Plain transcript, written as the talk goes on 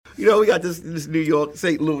we got this New York,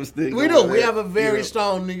 St. Louis thing. We do. We have a very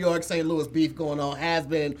strong New York, St. Louis beef going on. Has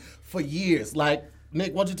been for years. Like,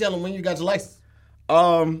 Nick, why don't you tell them when you got your license?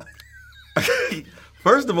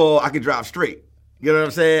 First of all, I can drive straight. You know what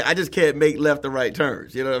I'm saying? I just can't make left and right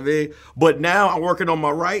turns. You know what I mean? But now I'm working on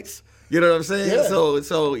my rights. You know what I'm saying? Yeah.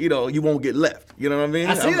 So you won't get left. You know what I mean?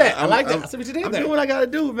 I see that. I like that. I see what you did there. I'm doing what I got to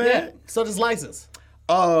do, man. Yeah. So this license.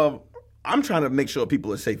 I'm trying to make sure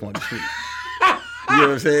people are safe on the street. You know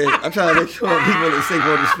what I'm saying? I'm trying to make sure people are safe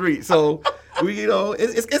on the street. So,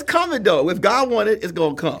 it's coming, though. If God wanted it, it's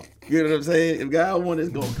going to come. You know what I'm saying? If God wanted it,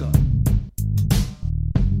 it's going to come.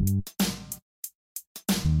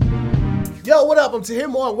 Yo, what up? I'm Tahir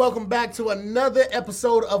Moore, and welcome back to another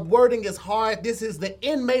episode of Wording is Hard. This is the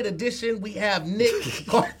inmate edition. We have Nick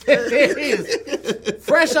Carthan. There he is.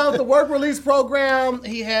 Fresh out the work release program.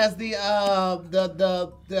 He has the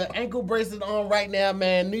ankle bracelet on right now,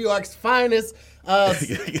 man. New York's finest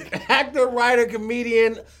actor, writer,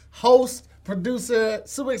 comedian, host, producer.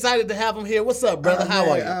 Super excited to have him here. What's up, brother? How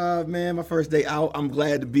are you? Man, my first day out. I'm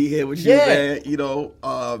glad to be here with you, man.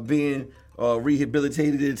 Being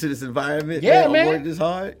rehabilitated into this environment. Yeah, man. man. I worked this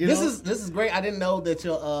hard. This is great. I didn't know that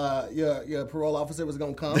your parole officer was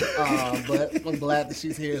gonna come, but I'm glad that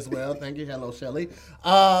she's here as well. Thank you. Hello, Shelly.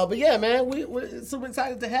 But yeah, man, we're super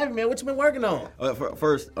excited to have you, man. What you been working on?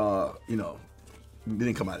 First,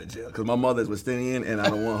 didn't come out of jail because my mother's Westinian and I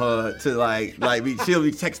don't want her to she'll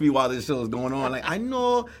be text me while this show is going on. Like, I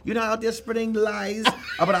know you're not out there spreading lies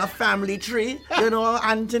about our family tree,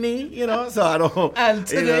 Anthony, so I don't.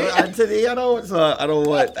 Anthony, I don't. So I don't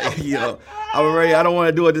want, I don't want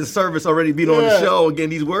to do a disservice already being on the show and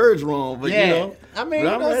getting these words wrong. But I mean,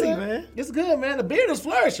 I'm ready, man. It's good, man. The beard is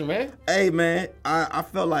flourishing, man. Hey, man, I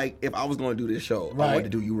felt like if I was going to do this show, I wanted to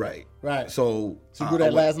do you right. Right. So you do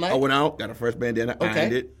that last night? I went out, got a fresh bandana,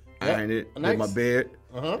 ironed it, Nice. did my bed,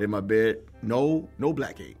 did my bed. No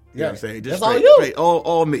black ink. You know what I'm saying? Just That's straight, all you. straight,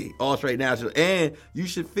 all me, all straight natural. And you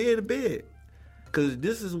should fear the bed, because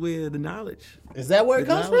this is where the knowledge. Is that where it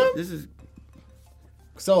comes from? This is.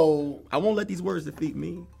 So I won't let these words defeat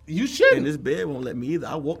me. You shouldn't. And this bed won't let me either.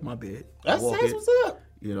 I walk my bed. That's what's up.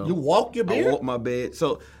 You walk your beard? I walk my bed.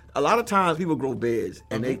 So a lot of times people grow beards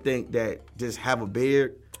and they think that just have a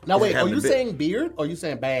beard. Now wait, are you saying beard or are you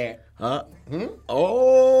saying bad? Huh?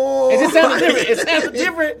 Oh. It just sounded different. It sounded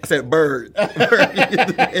different. I said bird.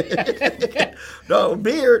 No,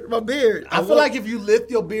 beard. My beard. I feel like if you lift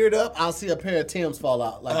your beard up, I'll see a pair of Timbs fall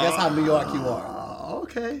out. Like, that's how New York you are.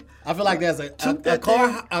 Okay. I feel like there's a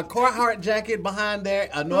Carhartt jacket behind there,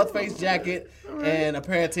 a North Face jacket, and a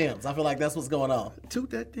pair of Timbs. I feel like that's what's going on. Toot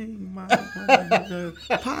that thing, my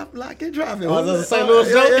pop like it driving. Oh, is that a St.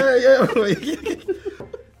 Louis joke?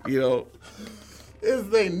 Yeah. This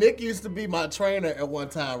thing, Nick used to be my trainer at one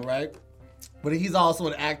time, right? But he's also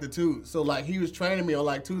an actor too. So like he was training me on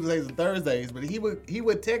like Tuesdays and Thursdays. But he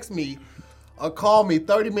would text me or call me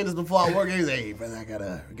 30 minutes before I work. He's like, hey, brother, I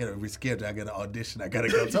gotta reschedule. I gotta audition. I gotta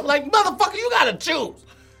go. So I'm like, motherfucker, you gotta choose.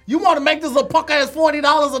 You want to make this a punk ass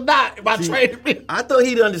 $40 or not by training me? I thought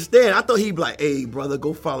he'd understand. I thought he'd be like, hey, brother,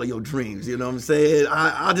 go follow your dreams. You know what I'm saying?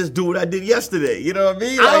 I'll just do what I did yesterday. You know what I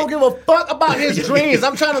mean? I don't give a fuck about his dreams.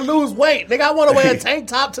 I'm trying to lose weight. Nigga, I want to wear a tank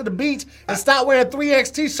top to the beach and stop wearing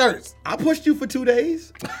 3X t-shirts. I pushed you for 2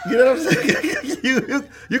 days. You know what I'm saying?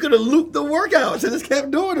 you could have looped the workouts and just kept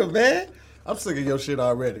doing them, man. I'm sick of your shit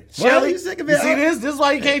already. Shelly, you sick of it? You see this? This is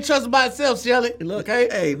why you can't trust by itself, Shelly. Look, okay?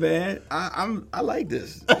 Hey, man, I like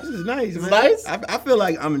this. This is nice, man. Nice? I feel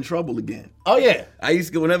like I'm in trouble again. Oh, yeah. I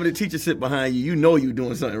used to, whenever the teacher sit behind you, you know you're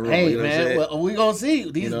doing something wrong. Hey, you know man, well, we going to see.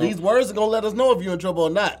 These words are going to let us know if you're in trouble or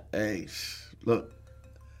not. Hey, look.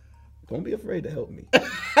 Don't be afraid to help me.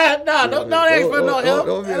 Don't ask for no help.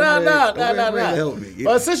 Don't be afraid to help me.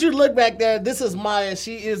 Well, since you look back there, this is Maya.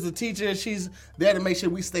 She is the teacher. She's there to make sure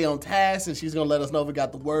we stay on task, and she's going to let us know if we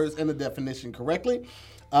got the words and the definition correctly,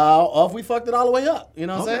 or if we fucked it all the way up. You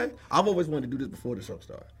know what I'm saying? I've always wanted to do this before the show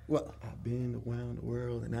started. What? I've been around the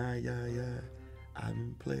world, and I've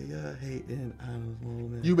been player hating.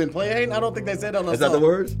 You've been player hating? I don't think they said that on the song. Is that the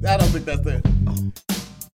words? I don't think that's there.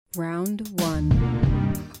 Round one.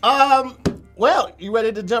 Well, you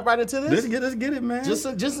ready to jump right into this? Let's get it, man. Just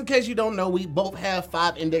in case you don't know, we both have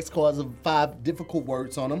 5 index cards of 5 difficult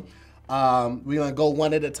words on them. We're going to go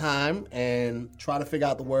one at a time and try to figure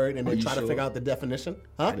out the word and then try to figure out the definition.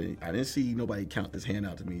 Huh? I didn't see nobody count this hand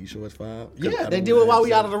out to me. You sure it's 5? Yeah, they do it while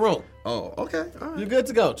we out of the room. Oh, okay. All right. You're good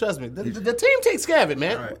to go. Trust me. The team takes care of it,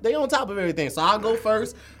 man. Right. They on top of everything. So I'll go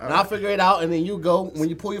first, and I'll figure it out, and then you go. When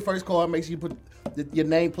you pull your first card, make sure you your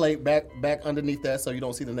nameplate back underneath that so you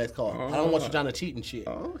don't see the next car. I don't want you trying to cheat and shit.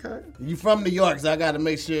 Oh, okay. You from New York, so I got to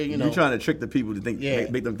make sure, you know. You're trying to trick the people to think,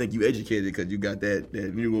 make them think you educated because you got that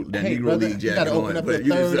Negro League jacket you gotta open on. up that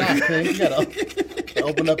third eye, King. You gotta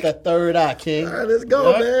open up that third eye, King. All right, let's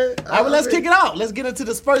go, man. All right, well, let's kick it out. Let's get into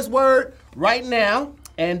this first word right now.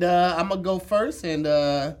 And I'm going to go first. And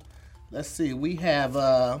let's see. We have,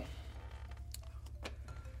 The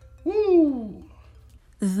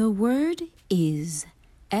word is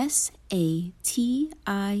Satiety.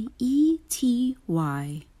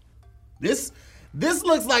 This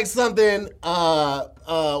looks like something,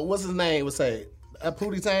 what's his name would say?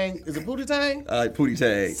 Pootie Tang? Is it Pootie Tang? Pootie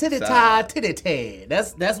Tang. Titty-tie, titty-tay.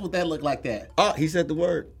 That's what that looked like that. Oh, he said the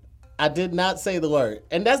word. I did not say the word.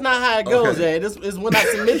 And that's not how it goes, okay. This is when I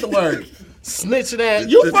submit the word. Snitching ass.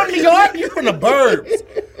 You from New York? You from the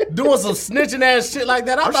burbs. Doing some snitching ass shit like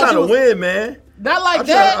that. I'm trying to win, man. Not like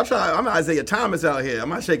that. I'm Isaiah Thomas out here. I'm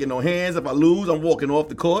not shaking no hands. If I lose, I'm walking off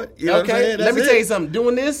the court. You know what I'm saying? Let me tell you something.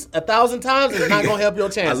 Doing this 1,000 times is not going to help your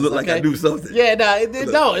chances. I look like I do something. Yeah, no, it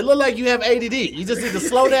don't. It look like you have ADD. You just need to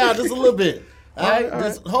slow down just a little bit. All right?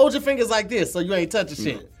 Just hold your fingers like this so you ain't touching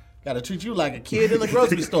shit. Got to treat you like a kid in the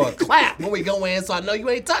grocery store. Clap when we go in so I know you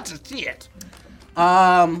ain't touching shit.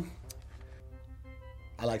 I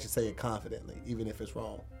like to say it confidently, even if it's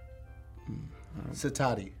wrong.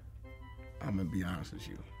 Satiety. I'm going to be honest with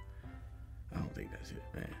you. I don't think that's it,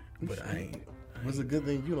 man. But I ain't. It's a good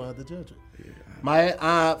thing you don't have to judge it. Yeah, my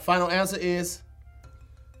final answer is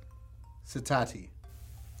Satiety.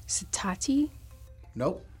 Satati?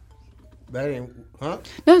 Nope. That ain't, huh?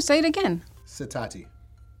 No, say it again. Satiety.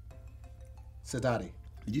 Satiety.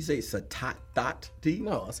 Did you say satati?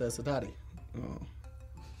 No, I said Satiety. Oh.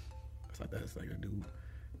 That's like a new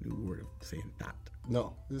word of saying thought.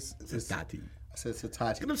 No. Satiety. I said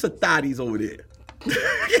Satiety. Look at them satatis over there.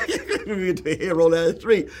 We get to hear roll down the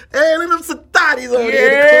street. Hey, look at them satatis over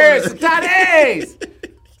there. Yeah, satatis!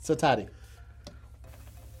 Satiety.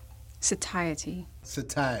 Satiety.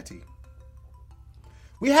 Satiety.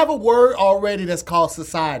 We have a word already that's called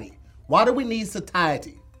society. Why do we need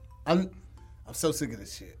satiety? I'm so sick of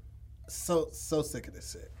this shit. So sick of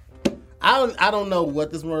this shit. I don't know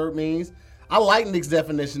what this word means. I like Nick's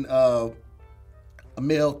definition of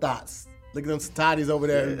male thoughts. Look at them satiety over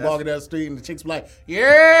there walking down the street and the chicks be like,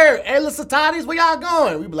 yeah, hey, little satiety, where y'all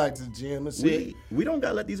going? We be like to the gym and shit. We don't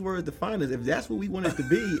gotta let these words define us. If that's what we want it to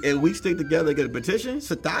be and we stick together and get a petition,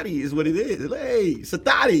 satiety is what it is. Like, hey,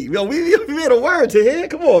 satiety. Yo, we made a word to here.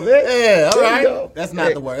 Come on, man. Yeah, all right. That's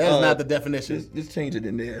not the word. That's not the definition. Just change it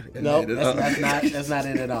in there. No, that's not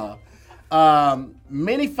it at all.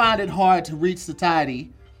 Many find it hard to reach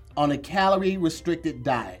satiety on a calorie-restricted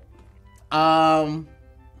diet.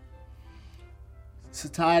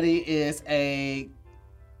 Satiety is a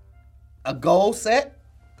goal set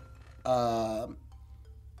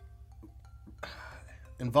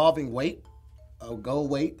involving weight, a goal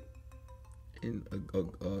weight. In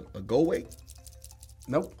a goal weight?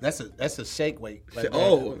 Nope, that's a shake weight. Like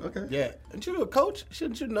okay. Yeah. Aren't you a coach?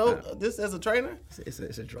 Shouldn't you know this as a trainer? It's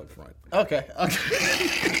a drug front. Okay.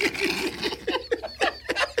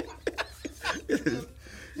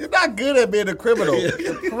 You're not good at being a criminal.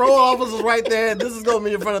 The parole officer's right there. This is gonna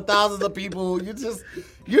be in front of thousands of people. You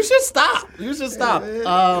should stop. You should stop.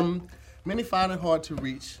 Many find it hard to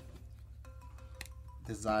reach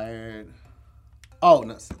desired. Oh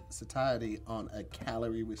no, satiety on a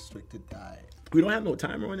calorie-restricted diet. We don't have no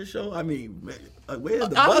timer on this show. I mean, where's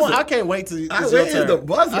the buzzer? I can't wait till it's your where's turn. the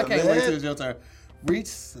buzzer, I can't man? wait till it's your turn. Reach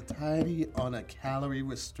satiety on a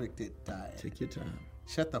calorie-restricted diet. Take your time.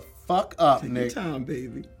 Shut the fuck up, Take Nick. your time,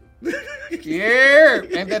 baby. Yeah,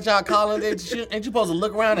 ain't that y'all calling? Ain't you supposed to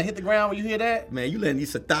look around and hit the ground when you hear that? Man, you letting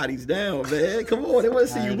these satatis down, man. Come on, they want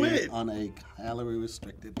to see you win. On a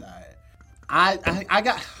calorie-restricted diet. I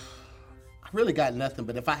really got nothing,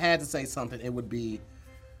 but if I had to say something, it would be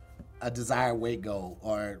a desired weight goal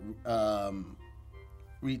or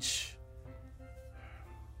reach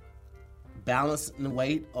balance in the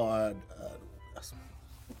weight or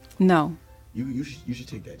No. You should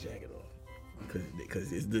take that jacket off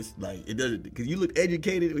because it's just like it doesn't because you look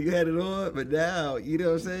educated when you had it on, but now you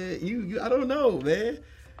know what I'm saying. You I don't know, man.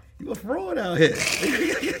 You a fraud out here.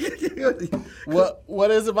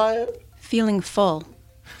 What is it, Maya? Feeling full.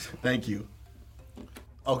 Thank you.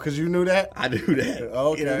 Oh, because you knew that? I knew that.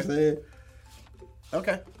 Okay. You know what I'm saying?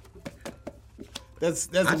 Okay. That's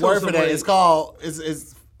the word for that. It's called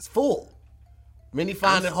it's full. Many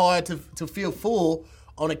find it hard to feel full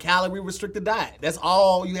on a calorie-restricted diet. That's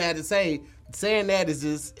all you had to say. Saying that is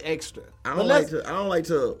just extra. I don't like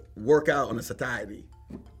to work out on a satiety.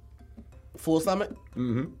 Full stomach?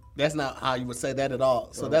 Mm-hmm. That's not how you would say that at all.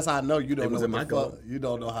 So that's how I know you don't know wasn't what my the goal. fuck. You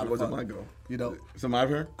don't know how It to wasn't fuck. my goal. You don't. So my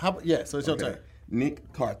turn? Yeah, so it's your turn.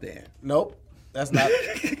 Nick Carthan. Nope. That's not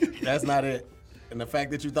that's not it. And the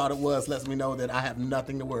fact that you thought it was lets me know that I have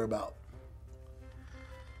nothing to worry about.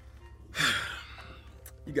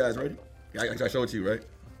 You guys ready? I showed it to you, right?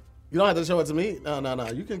 You don't have to show it to me. No.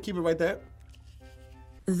 You can keep it right there.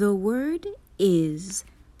 The word is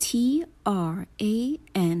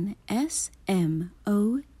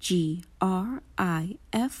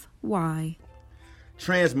TRANSMOGRIFY.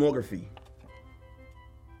 Transmography.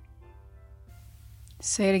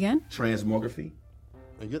 Say it again. Transmography.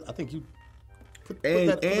 I think you put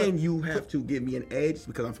You have to give me an edge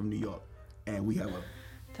because I'm from New York. And we have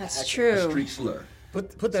That's a true. street slur.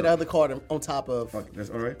 Put that other card on top of. Okay, that's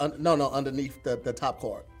all right? No, underneath the top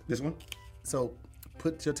card. This one? So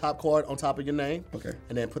put your top card on top of your name. Okay.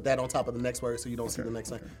 And then put that on top of the next word so you don't see the next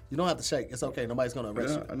thing. You don't have to shake. It's okay. Nobody's gonna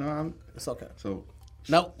arrest you. No, It's okay. So.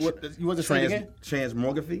 No, you want to say it again?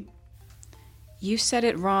 Transmography? You said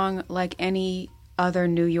it wrong like any other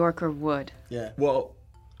New Yorker would. Yeah. Well,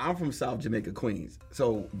 I'm from South Jamaica, Queens.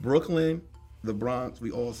 So Brooklyn, the Bronx, we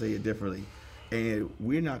all say it differently. And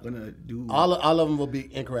we're not going to do... All of them will be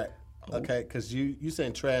incorrect. Okay? Because you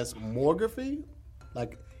saying transmography?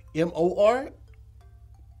 Like M-O-R?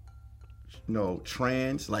 No,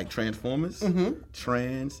 trans, like Transformers. Mm-hmm.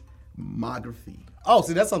 Transmography. Oh,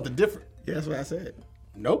 see, that's something different. Yeah, that's what I said.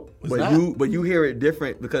 Nope. It's But not. you hear it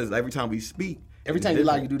different because every time we speak... Every it's time you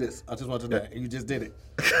lie, you different. do this. I just want to know. And you just did it.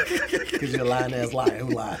 Because you're a lying ass liar.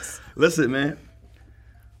 Who lies? Listen, man.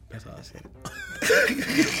 That's how I said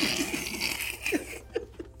it.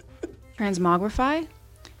 Transmogrify,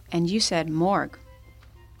 and you said morgue.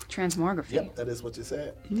 Transmography. Yep, that is what you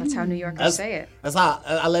said. That's how New Yorkers say it. That's how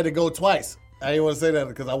I let it go twice. I didn't want to say that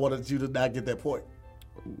because I wanted you to not get that point.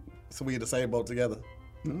 So we in the same boat together.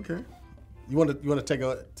 Okay. You want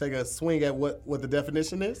to take a swing at what the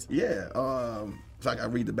definition is? Yeah. So I got to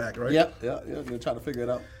read the back, right? Yep. Yeah. You're trying to figure it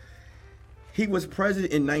out. He was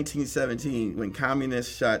president in 1917 when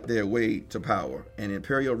communists shot their way to power and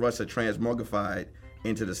Imperial Russia transmogrified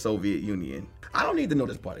into the Soviet Union. I don't need to know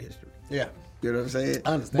this part of history. Yeah. You know what I'm saying?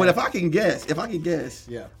 I understand. But if I can guess,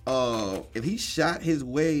 Yeah. If he shot his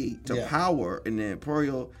way to power in the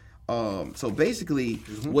Imperial, so basically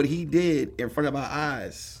what he did in front of our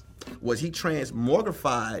eyes was he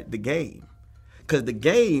transmogrified the game. Because the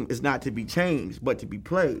game is not to be changed, but to be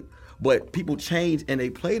played. But people change and they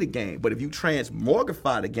play the game. But if you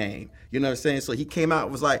transmogrify the game, you know what I'm saying? So he came out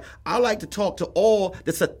and was like, I like to talk to all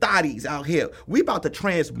the Sataris out here. We about to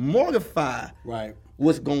transmogrify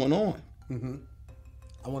what's going on. Mm-hmm.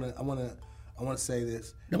 I want to say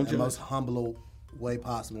this Don't in the you? most humble way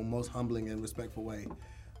possible, most humbling and respectful way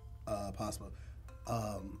possible.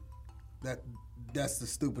 That's the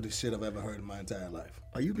stupidest shit I've ever heard in my entire life.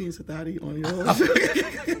 Are you being Satari on your own?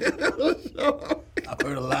 I've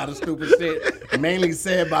heard a lot of stupid shit, mainly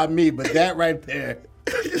said by me, but that right there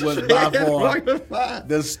was by far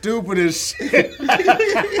the stupidest shit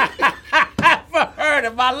I've ever heard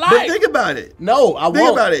in my life. But think about it. No, I won't.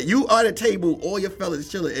 Think about it. You are at the table, all your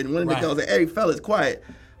fellas chilling, and one of the girls like, hey, fellas, quiet.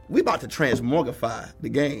 We about to transmogrify the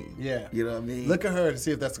game. Yeah. You know what I mean? Look at her and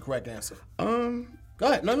see if that's the correct answer. Go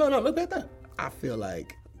ahead. No. Look at that. I feel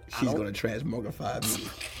like she's going to transmogrify me.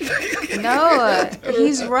 No,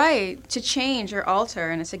 he's right. To change or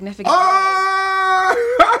alter in a significant way.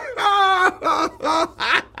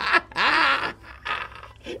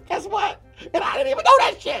 Guess what? And I didn't even know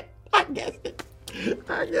that shit. I guessed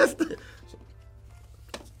it.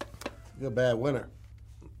 You're a bad winner.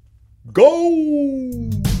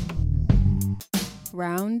 Go!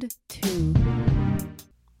 Round 2.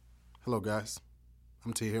 Hello, guys.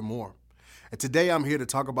 I'm Tahir Moore. And today I'm here to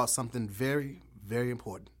talk about something very, very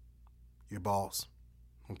important. Your balls.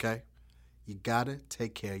 Okay? You gotta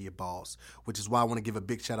take care of your balls, which is why I want to give a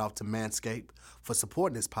big shout out to Manscaped for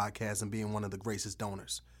supporting this podcast and being one of the gracious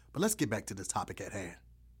donors. But let's get back to the topic at hand.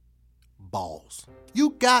 Balls. You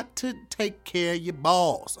got to take care of your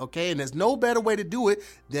balls, okay? And there's no better way to do it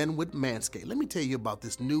than with Manscaped. Let me tell you about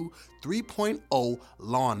this new 3.0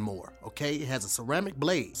 lawnmower, okay? It has a ceramic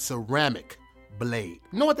blade. You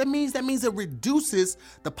know what that means? That means it reduces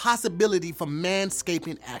the possibility for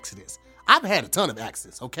manscaping accidents. I've had a ton of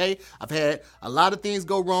accidents, okay? I've had a lot of things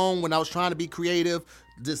go wrong when I was trying to be creative.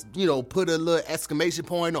 Just, put a little exclamation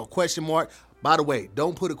point or question mark. By the way,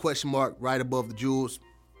 don't put a question mark right above the jewels.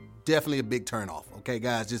 Definitely a big turnoff, okay,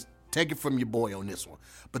 guys? Just take it from your boy on this one.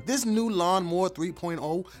 But this new Lawnmower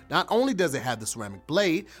 3.0, not only does it have the ceramic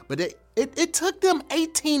blade, but It took them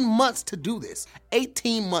 18 months to do this.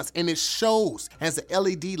 18 months, and it shows as an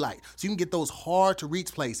LED light, so you can get those hard to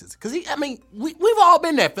reach places. Cause we've all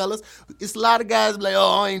been there, fellas. It's a lot of guys like,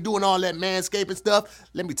 oh, I ain't doing all that manscaping stuff.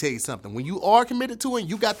 Let me tell you something. When you are committed to it, and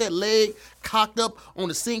you got that leg cocked up on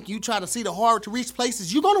the sink, you try to see the hard to reach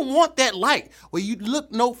places, you're gonna want that light where you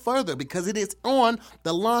look no further because it is on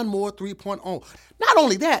the Lawnmower 3.0. Not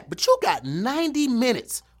only that, but you got 90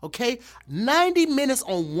 minutes. Okay, 90 minutes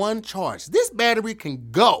on one charge. This battery can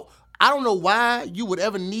go. I don't know why you would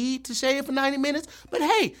ever need to shave for 90 minutes, but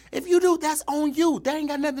hey, if you do, that's on you. That ain't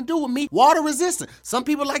got nothing to do with me. Water resistant. Some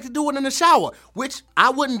people like to do it in the shower, which I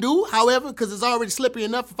wouldn't do, however, because it's already slippery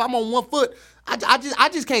enough. If I'm on 1 foot, I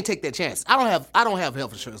just can't take that chance. I don't have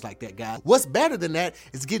health insurance like that, guys. What's better than that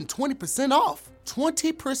is getting 20% off.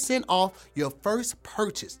 20% off your first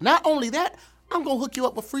purchase. Not only that, I'm gonna hook you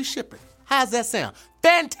up with free shipping. How's that sound?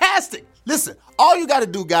 Fantastic! Listen, all you gotta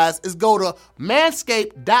do, guys, is go to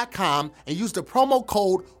manscaped.com and use the promo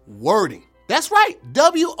code WORDING. That's right,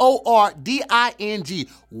 WORDING,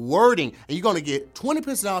 wording. And you're gonna get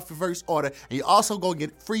 20% off your first order, and you're also gonna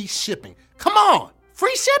get free shipping. Come on,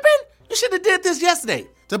 free shipping? You should have did this yesterday.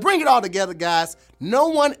 To bring it all together, guys, no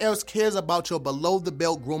one else cares about your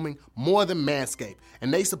below-the-belt grooming more than Manscaped.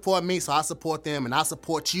 And they support me, so I support them, and I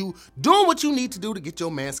support you doing what you need to do to get your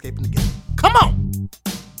manscaping together. Come on!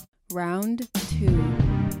 Round 2.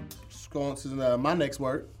 Just going to my next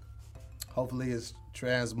word. Hopefully it's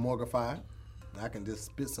transmogrified. I can just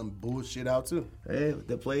spit some bullshit out, too. Hey,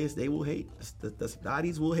 the players, they will hate. The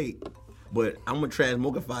bodies will hate. But I'm going to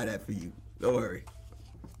transmogrify that for you. Don't worry.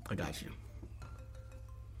 I got you.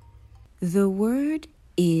 The word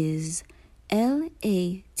is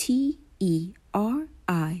LATERITIOUS.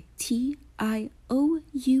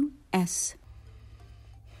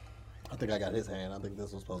 I think I got his hand. I think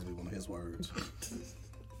this was supposed to be one of his words.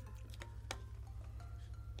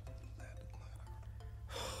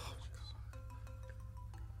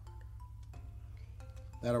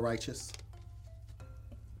 Ladder righteous.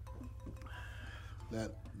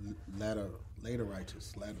 Later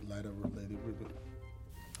righteous. Later.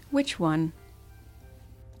 Which one?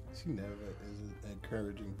 She never is an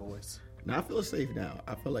encouraging voice. Now I feel safe now.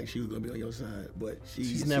 I feel like she was gonna be on your side, but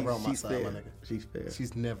she's never on my side, fair. my nigga. She's fair.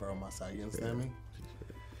 She's never on my side. You understand me? She's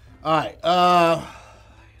fair. All right.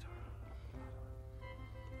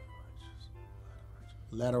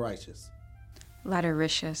 Ladder righteous.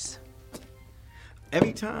 Laddericious.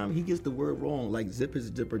 Every time he gets the word wrong, like zip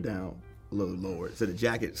his zipper down a little lower, so the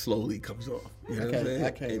jacket slowly comes off. You know what I'm saying?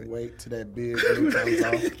 I can't wait till that beard really comes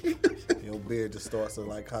off. Your beard just starts to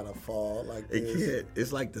like kind of fall like It this. can't.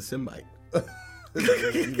 It's like the Symbite.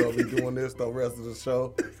 You gonna be doing this the rest of the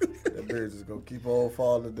show. That beard just gonna keep on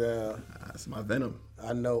falling down. That's my venom.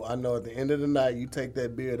 I know. At the end of the night, you take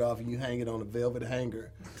that beard off and you hang it on a velvet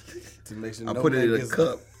hanger to make sure I put it in a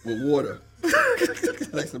cup with water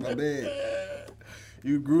next to my bed.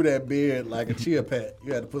 You grew that beard like a chia pet.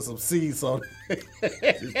 You had to put some seeds on it.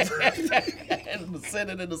 And set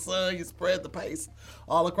it in the sun. You spread the paste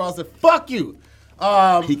all across it. Fuck you.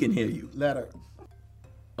 He can hear you. Letter.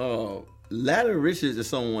 Ladder Richards is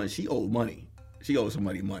someone, she owed money. She owed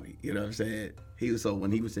somebody money. You know what I'm saying?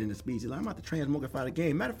 When he was in the speech, he's like, I'm about to transmogrify the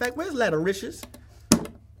game. Matter of fact, where's Ladder Richards?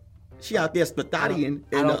 She out there spitadian.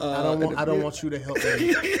 I don't want you to help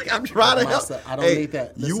me. I'm trying to help. I don't need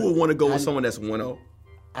that. You would want to go with someone that's 1-0. You know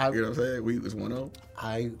I what I'm saying? We was 1-0.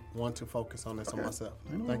 I want to focus on this on myself.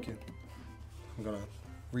 Thank you. I'm going to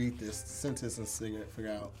read this sentence and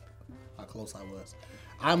figure out how close I was.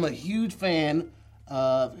 I'm a huge fan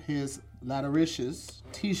of his Laddericious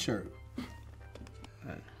t-shirt.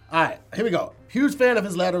 All right, here we go. Huge fan of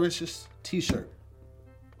his Laddericious t-shirt.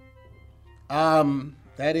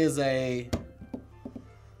 That is a...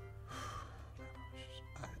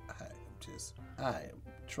 I am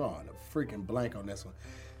drawing a freaking blank on this one.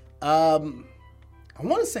 I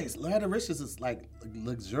want to say Laddericious is like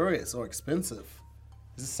luxurious or expensive.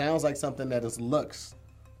 This sounds like something that is luxe.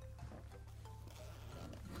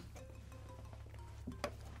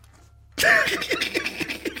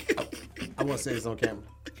 I want to say this on camera.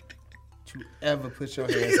 Don't you ever put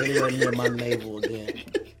your hands anywhere near my navel again.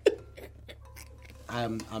 I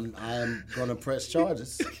am gonna press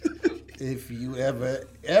charges if you ever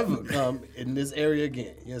come in this area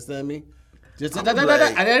again. You understand me? Just I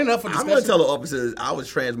ain't enough for discussion. I'm gonna tell the officers I was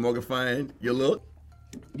transmogrifying your look.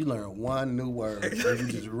 You learn one new word and you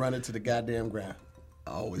just run it to the goddamn ground.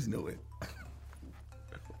 I always knew it.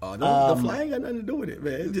 The fly ain't got nothing to do with it,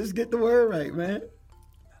 man. Just get the word right, man.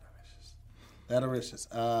 Laddericious.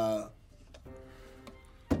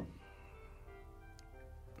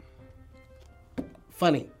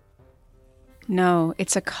 Funny. No,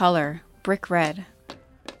 it's a color. Brick red.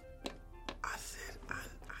 I said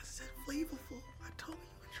flavorful. I told you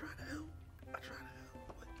I try to help. But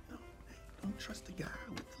hey, don't trust the guy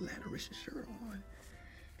with the latterish shirt on.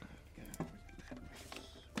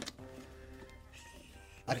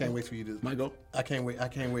 I can't wait for you to. Michael? I can't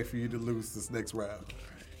wait for you to lose this next round.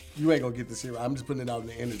 You ain't gonna get this shit right. I'm just putting it out in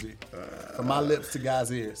the energy. From my lips to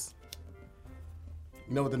God's ears.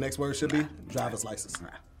 You know what the next word should be? Driver's license.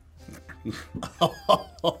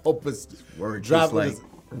 Word Driver's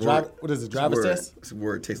test? This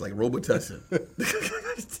word tastes like Robitussin.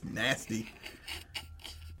 It's nasty.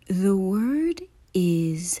 The word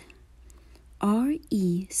is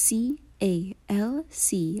RECALCITRANT.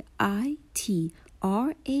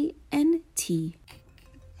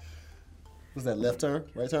 Was that left turn?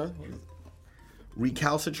 Right turn?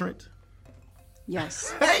 Recalcitrant.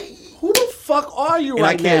 Yes. Hey! Who the fuck are you And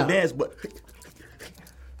right I can't now? dance, but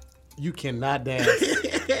You cannot dance.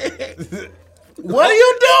 What are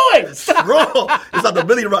you doing? Stop. bro, it's not the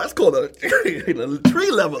Billy Rock. It's called a tree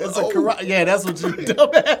level. It's a yeah, that's what you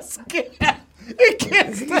dumbass can't. It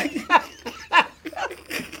can't stay.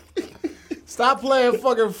 Stop playing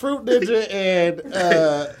fucking Fruit Ninja and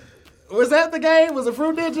was that the game? Was it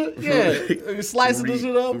Fruit Ninja? Yeah. You slicing this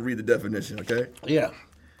shit up? Read the definition, okay? Yeah.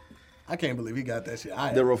 I can't believe he got that shit.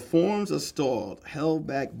 The reforms are stalled, held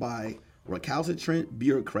back by recalcitrant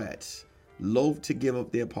bureaucrats, loath to give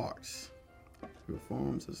up their parks.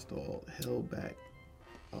 Reforms are stalled, held back.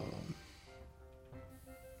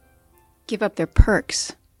 Give up their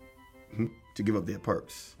perks. To give up their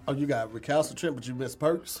perks. Oh, you got recalcitrant, but you missed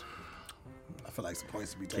perks? I feel like some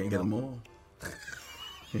points to be taken. Can't get them all.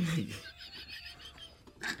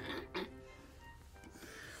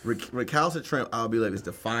 Recalcitrant, I'll be like, it's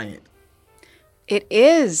defiant. It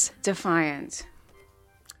is defiant.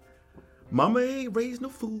 Mama ain't raised no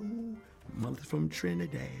fool. Mother's from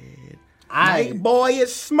Trinidad. My boy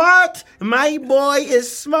is smart. My boy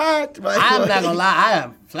is smart. I'm not gonna lie, I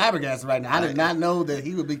am flabbergasted right now. I did not know that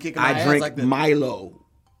he would be kicking my I ass drink like this. Milo.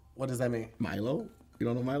 What does that mean? Milo? You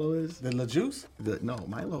don't know what Milo is? The juice? No,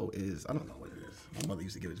 Milo is, I don't know what it is. My mother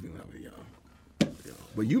used to give it to me when I was young.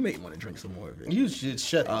 But you may want to drink some more of it. You should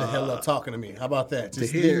shut the hell up talking to me. How about that?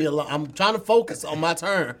 Just Tahir. leave me alone. I'm trying to focus on my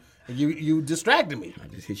turn. And you distracted me. I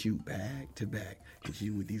just hit you back to back. Hit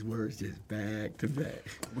you with these words just back to back.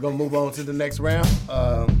 We're gonna move on to the next round.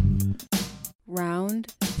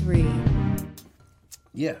 Round 3.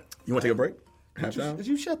 Yeah. You want to take a break? Halftime? Did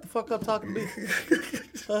you shut the fuck up talking to me?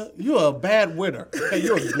 You're a bad winner. Hey,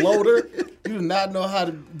 you're a gloater. You do not know how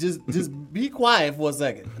to just be quiet for a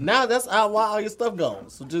second. Now that's why all your stuff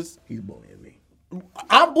goes. So just He's bullying me.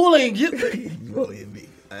 I'm bullying you. He's bullying me.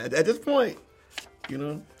 At this point, you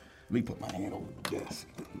know, let me put my hand over the desk.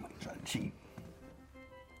 I'm not trying to cheat.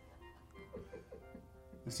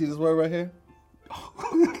 You see this word right here?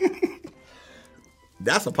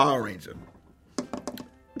 That's a Power Ranger.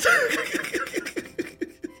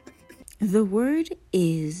 The word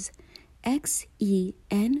is XENOTRANSPLANTATION.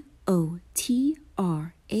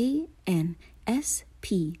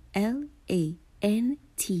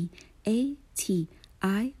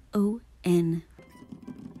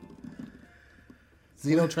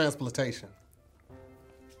 Xenotransplantation.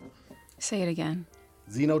 Say it again.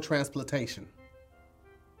 Xenotransplantation.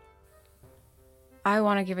 I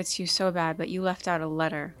want to give it to you so bad, but you left out a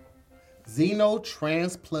letter.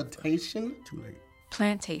 Xenotransplantation? Too late.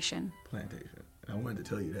 Plantation. Plantation. I wanted to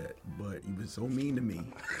tell you that, but you've been so mean to me.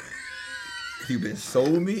 You've been so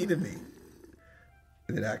mean to me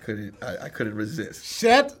that I couldn't resist.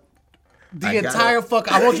 Shut the entire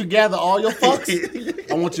fuck. I want you to gather all your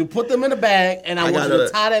fucks. I want you to put them in a bag, and I want you to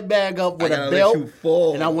tie that bag up with a belt.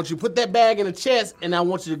 And I want you to put that bag in a chest, and I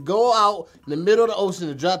want you to go out in the middle of the ocean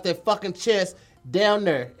and drop that fucking chest down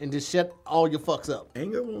there and just shut all your fucks up.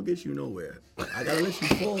 Anger won't get you nowhere. I gotta let you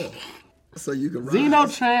fall so you can rise.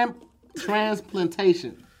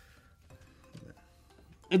 Xenotransplantation.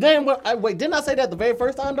 And then wait, didn't I say that the very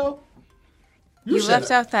first time though? You left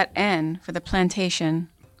out that N for the plantation.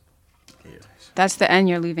 Yeah. That's the N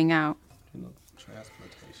you're leaving out.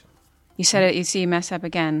 Transplantation. You said it, you see, you mess up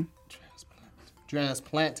again.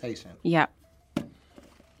 Transplantation. Yep.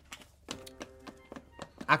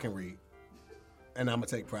 I can read. And I'm going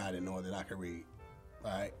to take pride in knowing that I can read.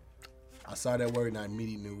 All right? I saw that word and I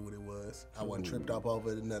immediately knew what it was. I wasn't tripped up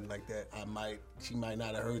over it or nothing like that. She might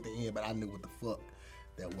not have heard the end, but I knew what the fuck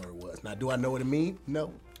that word was. Now, do I know what it means?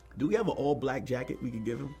 No. Do we have an all black jacket we could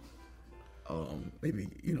give him? Maybe,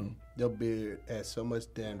 you know. Your beard has so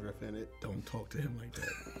much dandruff in it. Don't talk to him like that.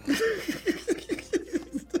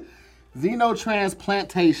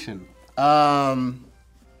 Xenotransplantation.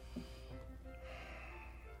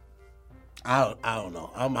 I don't know.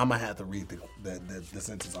 I might have to read the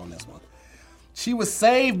sentence on this one. She was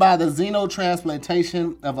saved by the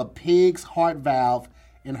xenotransplantation of a pig's heart valve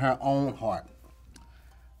in her own heart.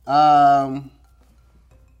 Saved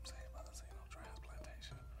by the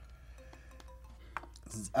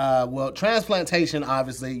xenotransplantation. Well, transplantation,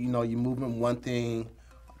 obviously, you know, you're moving one thing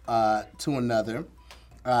to another.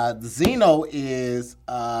 The xeno is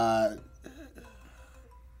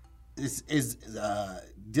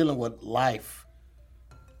dealing with life.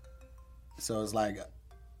 So it's like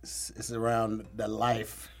it's around the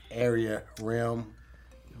life area realm.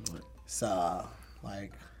 So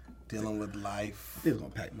like dealing with life. I think I'm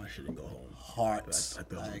gonna pack my shit and go home. Hearts. I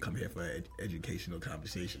thought I was gonna come here for educational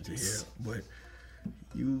conversations here, but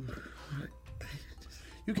you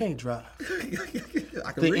can't drive.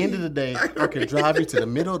 At the end of the day, I could drive you to the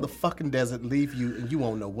middle of the fucking desert, leave you, and you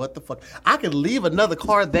won't know what the fuck. I could leave another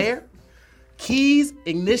car there, keys,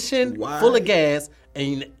 ignition, full of gas,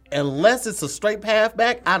 and unless it's a straight path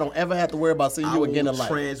back, I don't ever have to worry about seeing you again in life.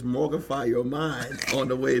 Transmogrify your mind on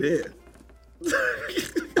the way there.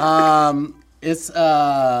 It's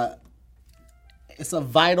a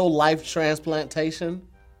vital life transplantation.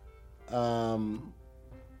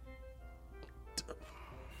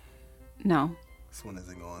 No. This one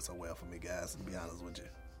isn't going so well for me, guys, to be honest with you.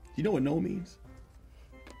 You know what no means?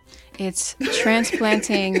 It's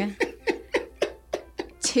transplanting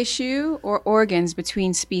tissue or organs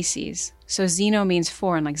between species. So xeno means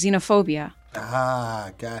foreign, like xenophobia.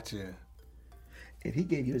 Ah, gotcha. If he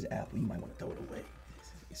gave you his apple, you might want to throw it away.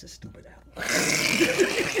 It's a stupid apple.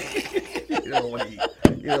 You don't want to eat.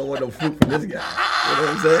 You don't want no fruit from this guy. You know what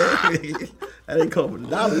I'm saying? That ain't coming from the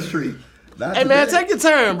Dollar Tree. Hey, man, take your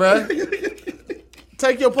turn, bro.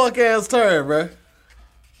 Take your punk ass turn, bro.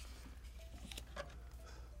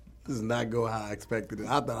 This is not going how I expected it.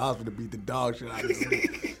 I thought I was going to beat the dog shit out of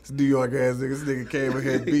this New York ass nigga. This nigga came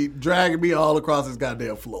in here dragging me all across this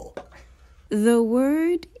goddamn floor. The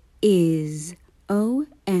word is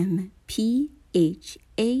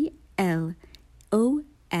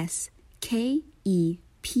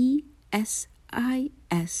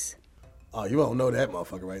OMPHALOSKEPSIS. Oh, you don't know that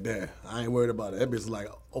motherfucker right there. I ain't worried about it. That bitch is like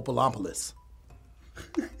Opalopolis.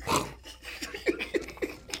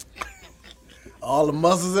 All the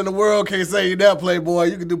muscles in the world can't say you that, playboy.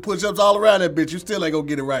 You can do push-ups all around that bitch. You still ain't gonna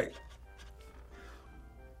get it right.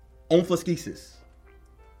 Omphlaskesis.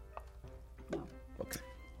 Okay.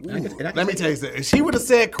 Let me tell you something. If she would have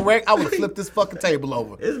said correct, I would have flipped this fucking table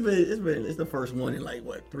over. It's the first one in like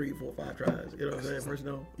what 3, 4, 5 tries. You know what I'm saying? First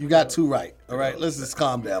no. You got 2 right. All right, let's just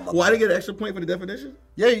calm down. Why did I get an extra point for the definition?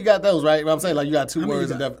 Yeah, you got those right. I'm saying like you got 2 words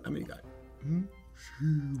in definition. I mean, you got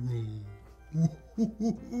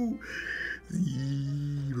zero.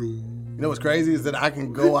 You know what's crazy is that I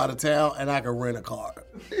can go out of town and I can rent a car.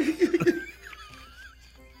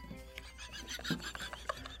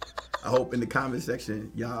 I hope in the comment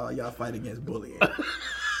section y'all fight against bullying.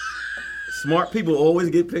 Smart people always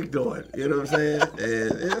get picked on. You know what I'm saying?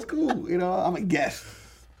 And it's cool. You know, I'm a guest.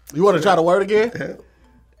 You want to try the word again?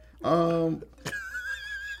 No,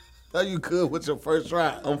 you could with your first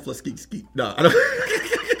try. Omphlaskesis. No, I don't.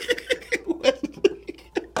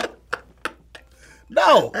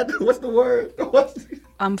 No. What's the word?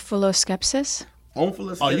 Omphaloskepsis?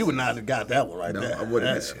 Omphaloskepsis. Oh, you would not have got that one right there. I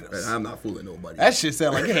wouldn't. I'm not fooling nobody. That shit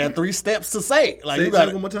sound like it had 3 steps to say. Like Say you it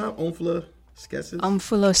got one more time. Omphaloskepsis.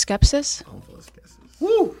 Omphaloskepsis? Omphaloskepsis.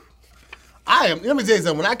 Woo. Let me tell you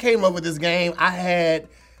something. When I came up with this game, I had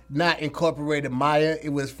not incorporated Maya. It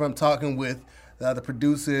was from talking with the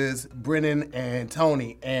producers, Brennan and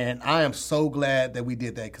Tony. And I am so glad that we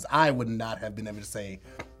did that because I would not have been able to say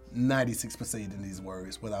 96% of these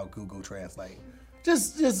words without Google Translate.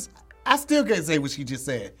 I still can't say what she just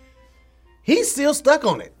said. He's still stuck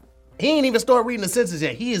on it. He ain't even started reading the sentences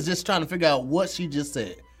yet. He is just trying to figure out what she just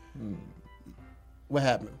said. What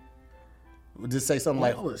happened? Just say something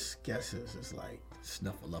like... Omphaloskepsis is like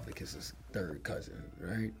Snuffleupagus' third cousin,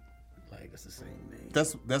 right? Like, it's the same name.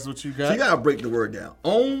 That's what you got? So you gotta break the word down.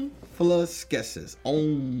 Omphaloskepsis.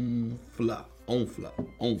 Omphaloskepsis.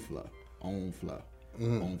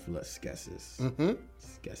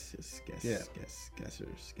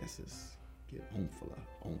 Get omphla.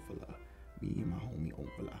 Me and my homie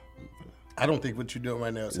omphla. I don't think what you're doing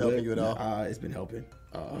right now is helping you at all. It's been helping.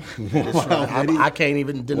 I can't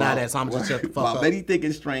even deny that, so I'm just shut the fuck while up. Betty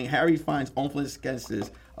thinking strange, Harry finds omphlaskesis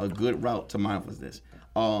a good route to mindfulness.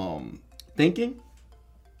 Thinking?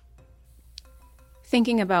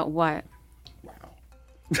 Thinking about what? Wow.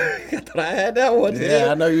 I thought I had that one.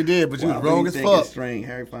 Yeah, I know you did, but you was wrong as fuck. Strange.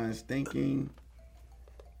 Harry finds thinking.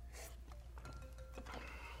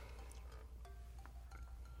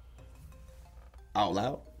 Out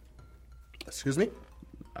loud? Excuse me?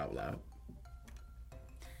 Out loud.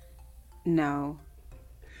 No.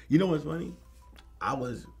 You know what's funny? I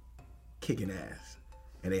was kicking ass,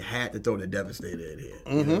 and they had to throw the Devastator in here.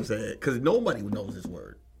 You know what I'm saying? Because nobody knows this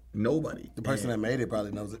word. Nobody. The person that made it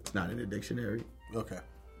probably knows it. It's not in the dictionary. Okay.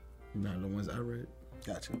 Not the ones I read.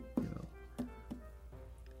 Gotcha. You know.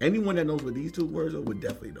 Anyone that knows what these two words are would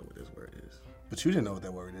definitely know what this word is. But you didn't know what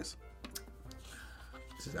that word is.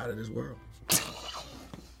 This is out of this world.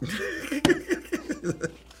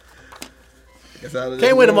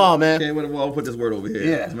 Can't win them all, man. Can't win them all. Put this word over here.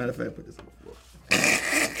 Yeah. As a matter of fact, put this over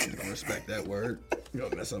here. You don't respect that word. You're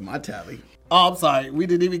going to mess up my tally. Oh, I'm sorry. We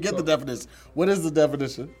didn't even get the definition. What is the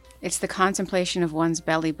definition? It's the contemplation of one's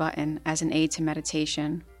belly button as an aid to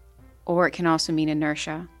meditation, or it can also mean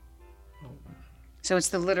inertia. So it's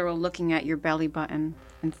the literal looking at your belly button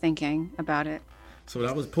and thinking about it. So when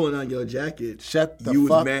I was pulling on your jacket, Shut the you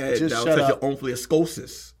fuck- was mad just that I was shut such up. an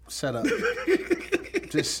omphalioscosis. Shut up.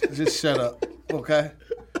 just shut up, okay?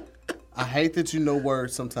 I hate that you know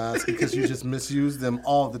words sometimes because you just misuse them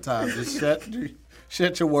all the time. Just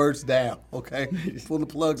shut your words down, okay? Pull the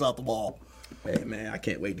plugs off the wall. Hey man, I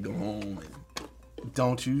can't wait to go home and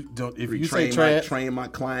Don't if you say train my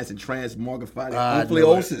clients and transmogrify their I knew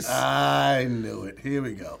omphalosis. it. I knew it. Here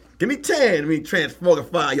we go. Give me 10.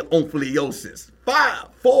 Transmogrify your omphalosis. 5,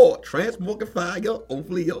 4. Transmogrify your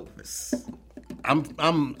omphalosis.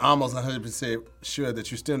 I'm almost 100% sure that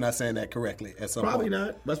you're still not saying that correctly at some Probably point.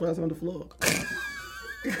 not. That's why it's on the floor.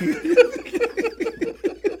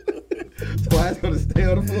 That's why it's going to stay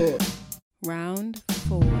on the floor. Round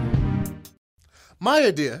 4.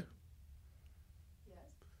 Maya, dear.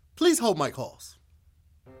 Please hold my calls.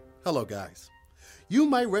 Hello, guys. You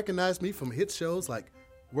might recognize me from hit shows like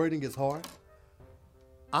Wording is Hard.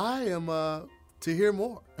 I am Tahir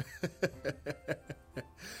more.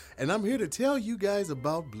 And I'm here to tell you guys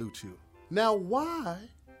about Blue Chew. Now, why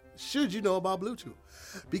should you know about Blue Chew?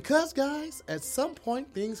 Because, guys, at some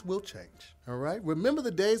point, things will change, all right? Remember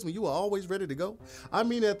the days when you were always ready to go? I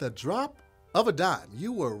mean, at the drop of a dime,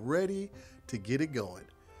 you were ready to get it going.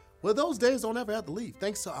 Well, those days don't ever have to leave,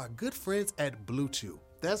 thanks to our good friends at Blue Chew.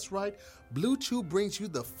 That's right, Blue Chew brings you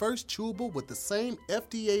the first chewable with the same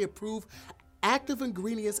FDA-approved active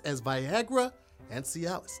ingredients as Viagra and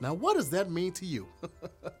Cialis. Now, what does that mean to you?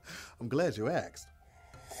 I'm glad you asked.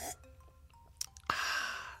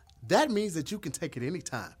 That means that you can take it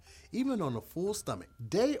anytime, even on a full stomach,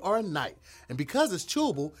 day or night. And because it's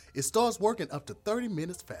chewable, it starts working up to 30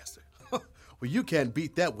 minutes faster. Well, you can't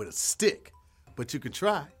beat that with a stick, but you can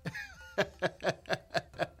try.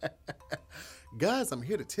 Guys, I'm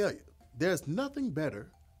here to tell you, there's nothing better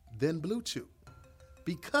than Blue Chew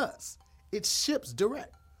because it ships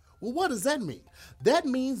direct. Well, what does that mean? That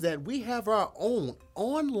means that we have our own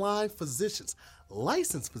online physicians,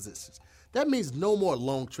 licensed physicians. That means no more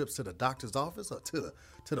long trips to the doctor's office or to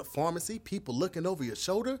the pharmacy, people looking over your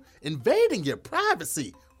shoulder, invading your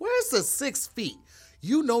privacy. Where's the 6 feet?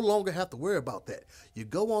 You no longer have to worry about that. You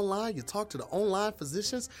go online, you talk to the online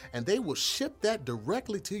physicians, and they will ship that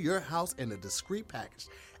directly to your house in a discreet package.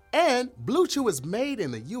 And Blue Chew is made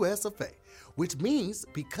in the US of A, which means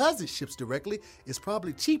because it ships directly, it's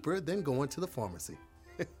probably cheaper than going to the pharmacy.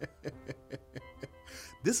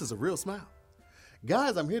 This is a real smile.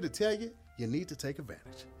 Guys, I'm here to tell you, you need to take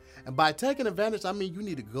advantage. And by taking advantage, I mean you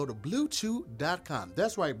need to go to bluechew.com.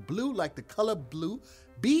 That's right, blue like the color blue,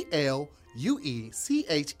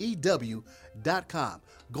 BLUECHEW.com.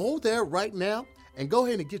 Go there right now and go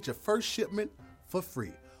ahead and get your first shipment for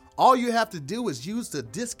free. All you have to do is use the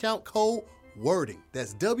discount code WORDING.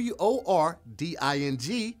 That's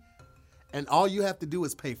WORDING. And all you have to do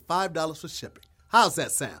is pay $5 for shipping. How's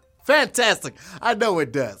that sound? Fantastic. I know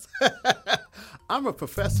it does. I'm a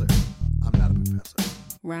professor. I'm not a professor.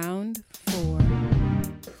 Round 4. All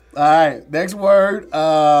right, next word.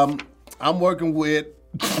 I'm working with.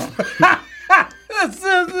 This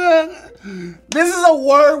is a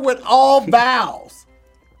word with all vowels.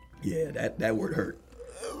 Yeah, that word hurt.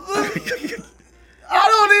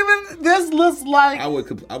 This looks like. I would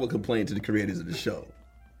complain to the creators of the show.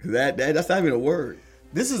 That's not even a word.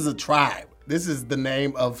 This is a tribe. This is the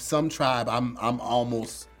name of some tribe. I'm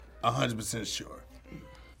almost 100% sure.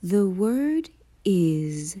 The word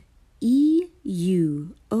is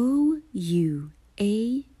EUOUAE.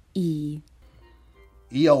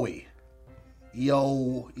 EOE. EOA.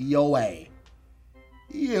 EOE.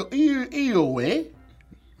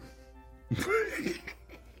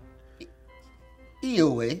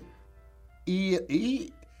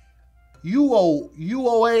 EOA. You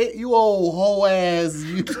old hoe ass.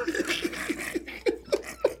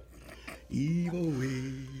 Evil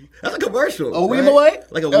way. That's a commercial. Oh, right? Weave Away?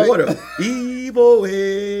 Like a water. Evil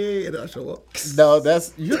way. And I'll show up. No,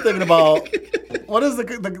 you're thinking about what is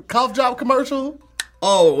the cough drop commercial?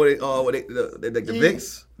 Oh, the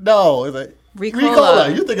Vicks? No, it's like Ricola.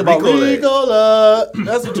 You thinking about Ricola. Ricola?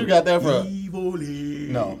 That's what you got there from. Evil way.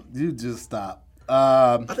 No, you just stop.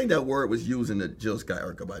 I think that word was used in the Jill Scott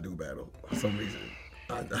Erykah Badu battle for some reason.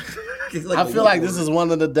 It's like I a feel like word. this is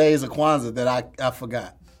one of the days of Kwanzaa that I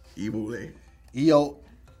forgot. Evil way. EOA.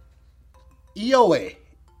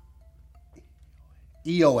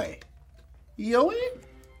 EOA. EOA.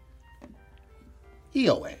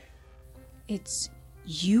 EOA. It's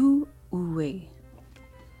you-ue.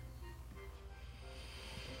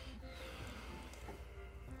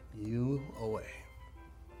 UOA.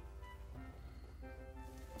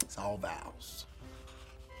 It's all vowels.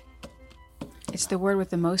 It's the word with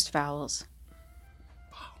the most vowels.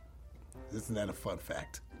 Isn't that a fun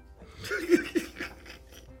fact?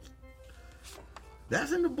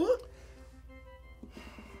 That's in the book?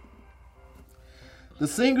 The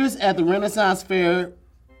singers at the Renaissance Fair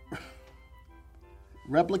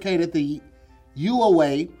replicated the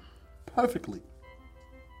UOA perfectly.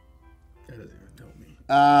 That doesn't even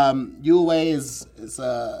know me. UOA is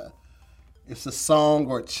a song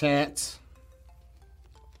or chant,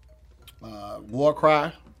 war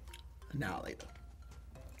cry. Annihilator.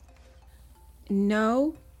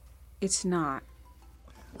 No, it's not.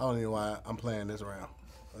 I don't know why I'm playing this round.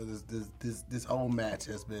 This whole match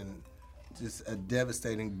has been just a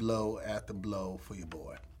devastating blow after blow for your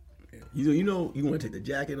boy. You know, you want to take the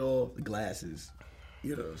jacket off, the glasses.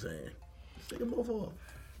 You know what I'm saying? Just take them both off.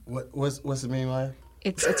 What's it mean, Ryan?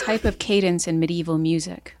 It's a type of cadence in medieval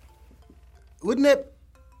music. Wouldn't that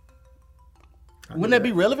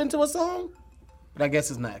be relevant to a song? But I guess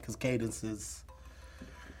it's not, because cadence is.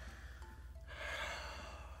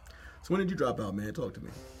 So when did you drop out, man? Talk to me.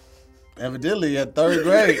 Evidently at third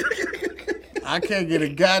grade. I can't get a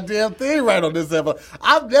goddamn thing right on this episode.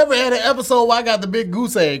 I've never had an episode where I got the big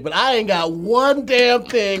goose egg, but I ain't got one damn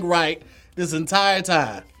thing right this entire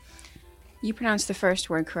time. You pronounced the first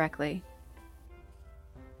word correctly.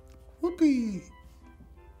 Whoopee.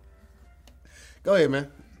 Go ahead,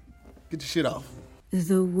 man. Get your shit off.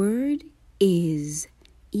 The word is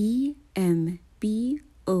EMBOURGEOISEMENT.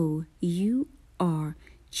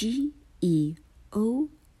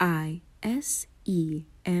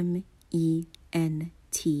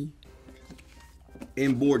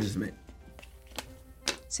 Emborgement.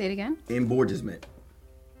 Say it again. Emborgement.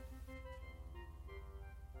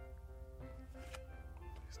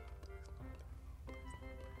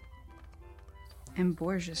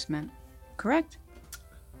 Emborgement. Correct.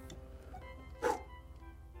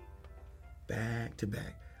 Back to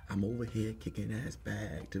back. I'm over here kicking ass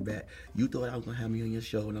back to back. You thought I was going to have me on your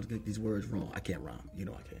show and I was going to get these words wrong. I can't rhyme. You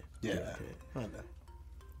know I can't. Yeah, You know I can't. I know.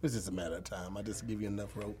 It's just a matter of time. I just give you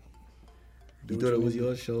enough rope. You thought it was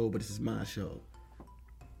your show, but this is my show.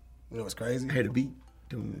 You know what's crazy? I had a beat.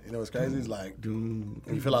 Doom, You know what's crazy? It's like, doom.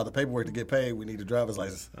 when you fill out the paperwork to get paid, we need a driver's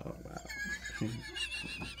license. Oh, wow.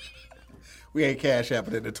 We ain't cash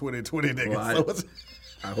apping in the 2020, nigga. Well, So it's-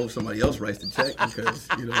 I hope somebody else writes the check because,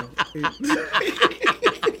 you know.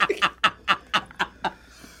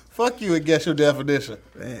 Fuck you and guess your definition.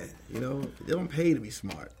 Man, you know, they don't pay to be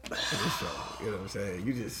smart on this show. You know what I'm saying?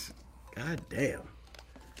 You just, god damn.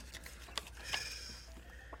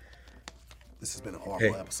 This has been a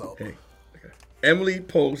horrible episode. Hey. Okay. Emily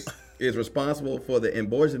Post is responsible for the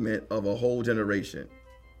embarrassment of a whole generation.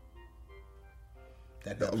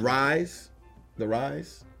 That The helps. rise,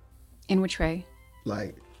 In which way?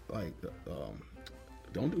 like,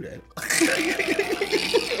 don't do that.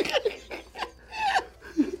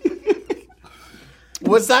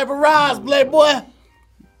 What type of rise, Playboy?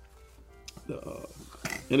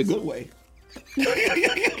 In a good way.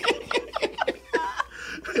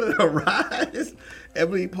 The rise.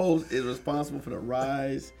 Emily Post is responsible for the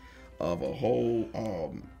rise of a whole,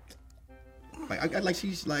 like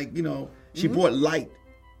she's like, you know, she brought light.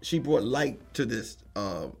 She brought light to this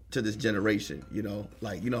generation. You know,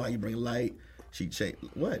 like, you know how you bring light. She changed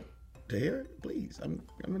what? Tahir, please. I'm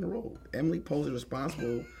in the road. Emily Post is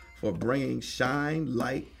responsible for bringing shine,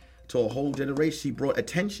 light to a whole generation. She brought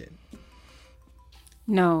attention.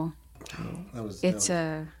 No. It's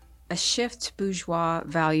a shift to bourgeois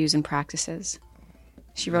values and practices.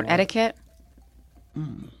 She wrote etiquette.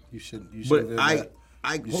 You should. But feel I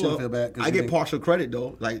bad. You hold shouldn't up. feel bad 'cause I you get didn't- partial credit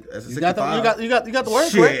though. Like as a You got 65. the word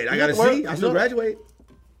Shit, correct. I You gotta got the word. see. I still graduate.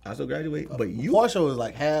 I still graduate. But you, Partial is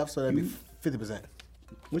like half, so that'd be 50%.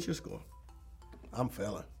 what's your score? I'm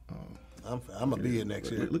failing. I'm gonna be here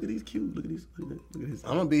next year. Look at these cute. Look at his.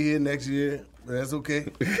 I'm gonna be here next year, but that's okay.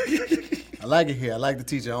 I like it here. I like the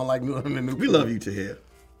teacher. I don't like the new. We love you, Tahir.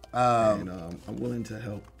 And I'm willing to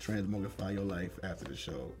help transmogrify your life after the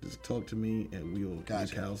show. Just talk to me, and we'll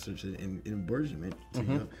get counseling and encouragement.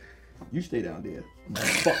 You stay down there.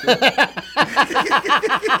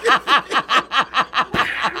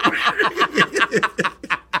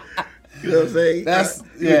 You know what I'm saying?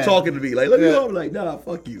 You're talking to me. Like, let me go. I'm like, nah,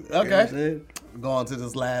 fuck you. Okay. You know what I'm saying? Go on to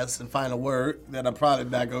this last and final word that I'm probably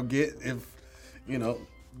not going to get if,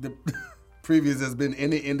 the previous has been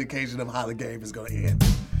any indication of how the game is going to end.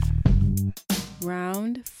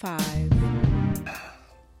 Round 5.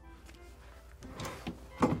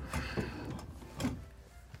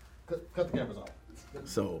 Cut the cameras off.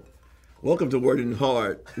 So, welcome to Wording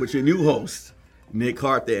Hard with your new host, Nick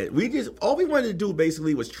Carthan. All we wanted to do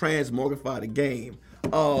basically was transmogrify the game.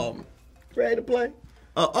 Ready to play?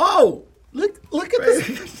 Look at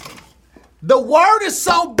this. The word is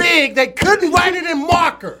so big they couldn't write it in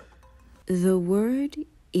marker. The word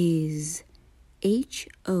is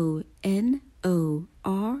HONORIFICABILITIBUS.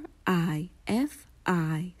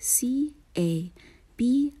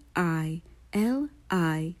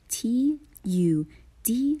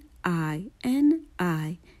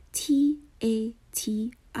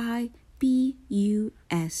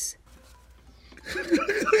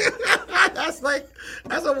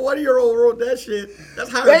 That's a 1-year-old wrote that shit.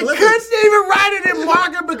 That's how they couldn't even write it in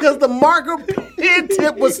marker because the marker pen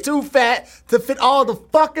tip was too fat to fit all the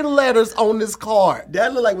fucking letters on this card.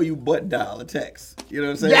 That look like when you butt dial a text. You know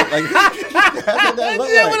what I'm saying? Like, that's what that look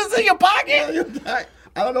You know like. what it's in your pocket?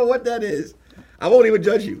 I don't know what that is. I won't even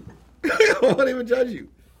judge you. I won't even judge you.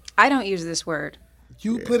 I don't use this word.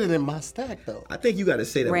 You put it in my stack though. I think you got to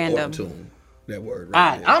say that Random. tune. That word. All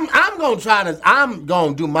Right right, I'm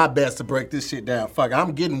gonna do my best to break this shit down. Fuck it,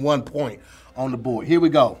 I'm getting 1 point on the board. Here we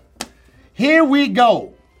go.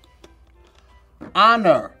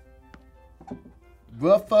 Honor.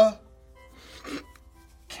 Ruffa.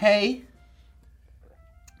 K.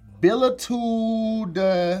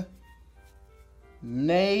 Bilitude.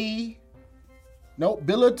 Nay. No,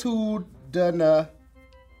 Bilitude.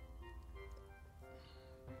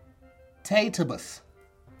 Tatabus.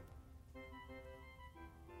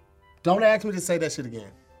 Don't ask me to say that shit again.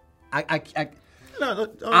 Honor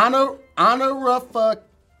Ruffa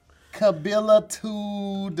Kabila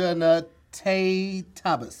to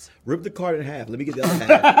Tabas. Rip the card in half. Let me get the other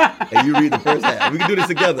half. And you read the first half. We can do this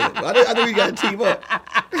together. I think we got to team up.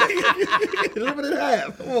 Rip it in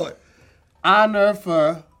half. Come on. Honor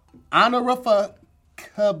Ruffa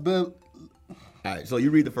Kabila. All right, so you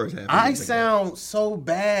read the first half. I sound so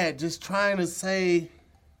bad just trying to say.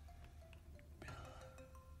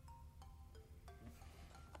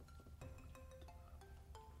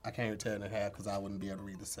 I can't even tear it in half because I wouldn't be able to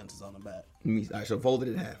read the sentence on the back. All right, so fold it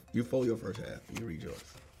in half. You fold your first half. You read yours.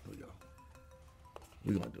 Here we go.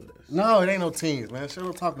 We're going to do this. No, it ain't no teams, man. Shut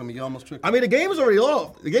up talking to me. You almost tricked me. I mean, the game is already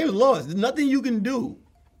lost. The game is lost. There's nothing you can do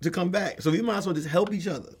to come back. So we might as well just help each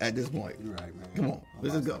other at this point. You're right, man. Come on.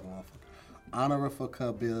 Let's just go. Honor for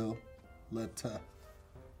Kabil Leta.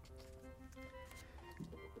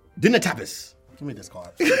 Dinner tapas. Give me this card.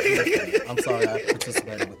 I'm sorry I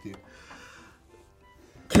participated with you.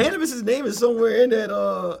 Cannabis's name is somewhere in that.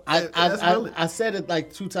 I said it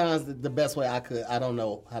like 2 times the best way I could. I don't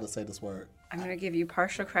know how to say this word. I'm going to give you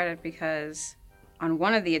partial credit because on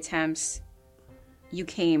one of the attempts, you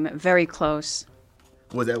came very close.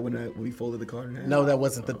 Was that when we folded the card in half? No, that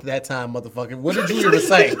wasn't that time, motherfucker. What did you even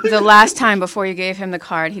say? The last time before you gave him the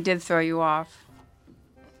card, he did throw you off.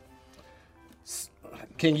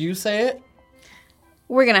 Can you say it?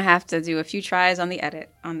 We're going to have to do a few tries on the edit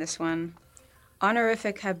on this one.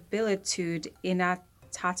 Honorificabilitude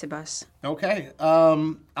inatatibus. Okay.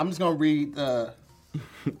 I'm just gonna read.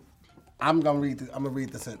 I'm gonna read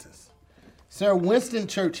the sentence. Sir Winston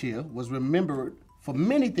Churchill was remembered for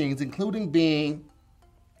many things, including being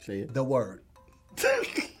the word.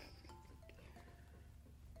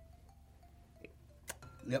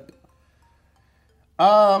 Yep.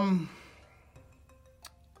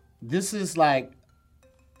 This is like.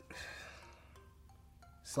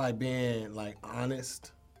 It's like being like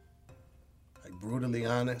honest, like brutally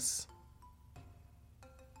honest,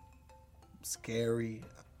 scary,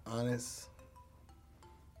 honest.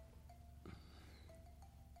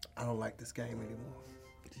 I don't like this game anymore.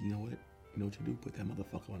 You know what? You know what you do? Put that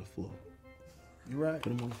motherfucker on the floor. You right.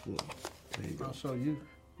 Put him on the floor. There you go. I'll show you.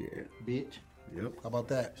 Yeah. Bitch. Yep. How about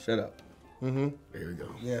that? Shut up. Mm-hmm. There we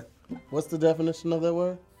go. Yeah. What's the definition of that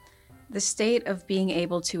word? The state of being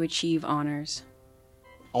able to achieve honors.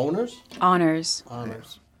 Owners? Honors.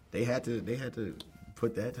 Honors. They had to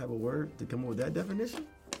put that type of word to come up with that definition.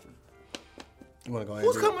 You want to go ahead?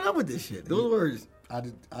 Who's coming up with this shit? Those words. I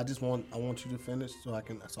want you to finish so I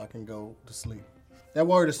can go to sleep. That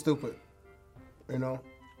word is stupid. You know.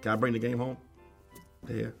 Can I bring the game home?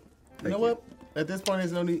 There. You know what? At this point,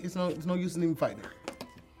 it's no use in even fighting.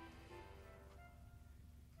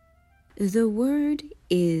 The word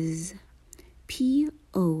is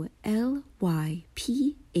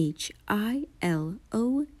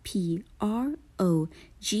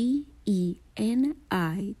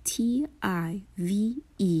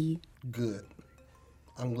POLYPHILOPROGENITIVE. Good.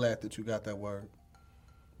 I'm glad that you got that word.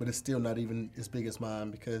 But it's still not even as big as mine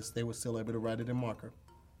because they were still able to write it in marker.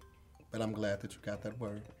 But I'm glad that you got that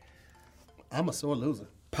word. I'm a sore loser.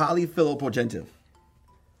 Polyphiloprogentive.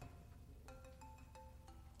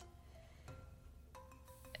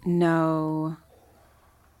 No.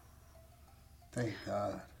 Thank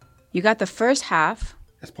God. You got the first half.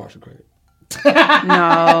 That's partial credit.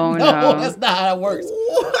 No, No, that's not how it works.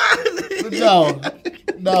 What?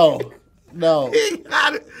 No. He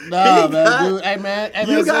got it. Nah, He man, got- dude. Hey, man.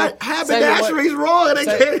 You got haberdasheries wrong. And they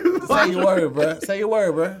Say can't your word, bro. Say your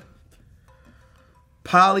word, bro.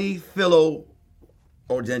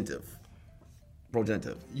 Polyphiloprogentive.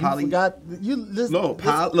 Progentive. You forgot. You listen. No,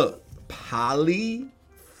 look.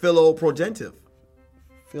 Polyphiloprogentive.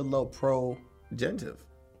 Philopro. Genitive.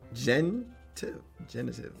 Genitive.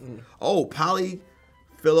 Oh,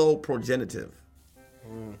 polyphiloprogenitive.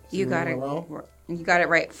 You got it. wrong? You got it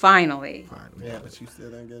right. Finally. Fine. Yeah, but you still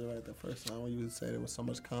didn't get it right the first time when you said it with so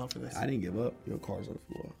much confidence. I didn't give up. Your car's on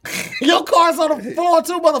the floor. Your car's on the floor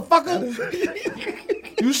too,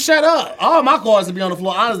 motherfucker. You shut up. All my cars would be on the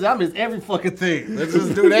floor. Honestly, I miss every fucking thing. Let's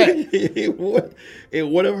just do that. In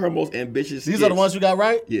one of her most ambitious These are the ones you got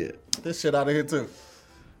right? Yeah. This shit out of here too.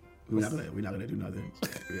 We're not gonna do nothing.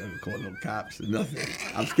 We haven't called no cops or nothing.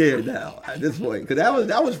 I'm scared now at this point because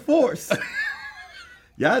that was force.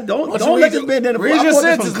 Yeah, don't let this man in the read your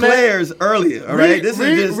sentence, man. Claire's earlier. All right, read your this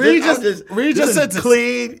sentence. is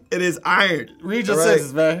clean. It is iron. Read your all right?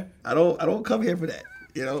 sentence, man. I don't come here for that.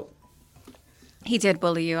 You know. He did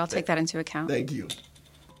bully you. I'll take that into account. Thank you.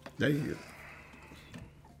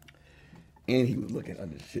 And he was looking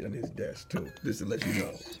under shit on his desk too, just to let you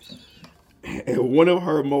know. In one of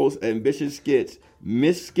her most ambitious skits,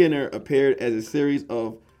 Miss Skinner appeared as a series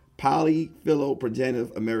of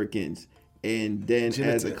polyphiloprogenitive Americans, and then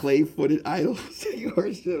as a clay-footed idol.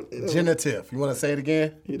 Genitive. You want to say it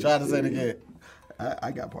again? Try to say it again. I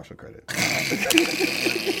got partial credit.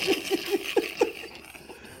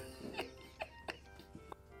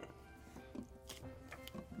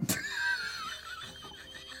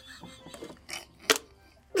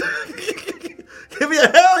 Give me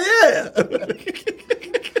a hell yeah!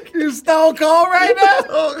 You stone cold right now?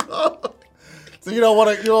 Oh, So you don't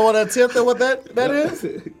want to attempt at what that is?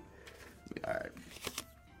 all right.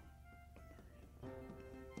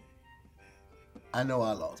 I know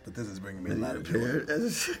I lost, but this is bringing me a lot of joy. Appeared as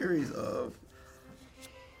a series of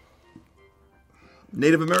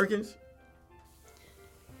Native Americans.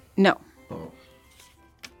 No. Oh,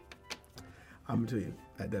 I'm gonna tell you.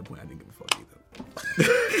 At that point, I didn't give a fuck either.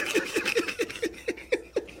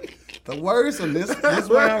 The words on this round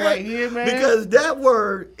right here, man. Because that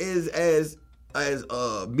word is as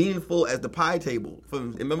meaningful as the pi table.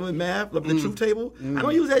 Remember in math, the truth table? I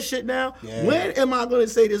don't use that shit now. Yeah. When am I going to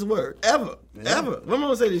say this word? Ever. When am I going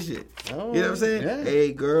to say this shit? Oh, you know what I'm saying? yeah.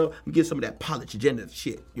 Hey, girl, let me get some of that polished agenda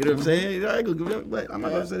shit. You know what I'm saying? But I'm not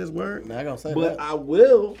going to say this word. Not gonna say But that. I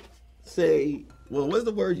will say, well, what's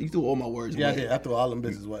the word? You threw all my words Yeah, I away. did. I threw all them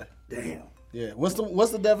bitches away. Damn. Yeah. What's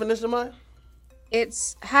the definition of mine?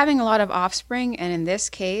 It's having a lot of offspring, and in this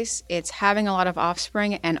case, it's having a lot of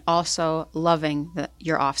offspring and also loving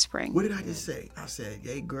your offspring. What did I just say? I said,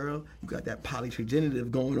 hey, girl, you got that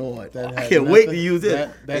polytrigenitive going on. That I has can't wait nothing- to use it.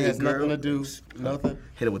 That Hey, has girl. nothing to do. Nothing.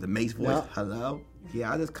 Hit it with a mace voice. No. Hello?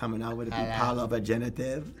 Yeah, I just coming out with a Hello.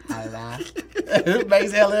 polyprogenitive. It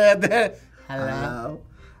makes hell of that. Hello?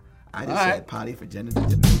 I just All said right. polyprogenitive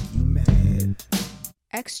to make you mad.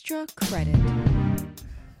 Extra credit.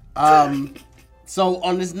 So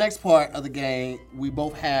on this next part of the game, we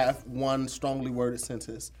both have one strongly worded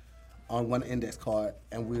sentence on one index card,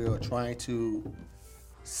 and we are trying to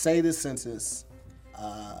say this sentence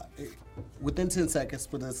within 10 seconds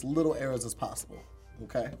with as little errors as possible.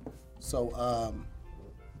 Okay? So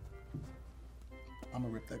I'm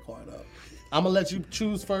gonna rip that card up. I'm gonna let you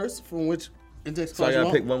choose first from which index So I card you gotta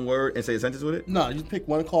want. pick one word and say a sentence with it? No, you pick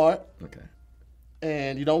one card, Okay.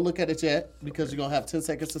 and you don't look at it yet because you're gonna have 10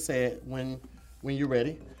 seconds to say it when you're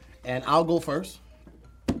ready. And I'll go first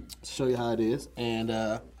to show you how it is. And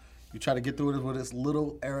You try to get through it with as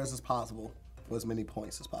little errors as possible for as many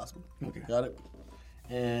points as possible. Okay. Got it?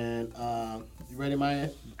 And you ready, Maya?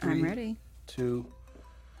 I'm ready. 2.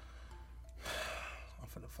 I'm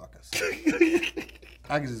finna fuck us.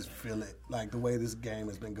 I can just feel it. Like the way this game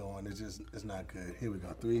has been going, it's not good. Here we go.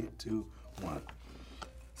 3, 2, 1.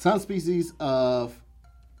 Some species of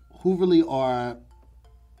Hooverly are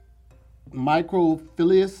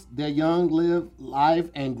microphilius. Their young live live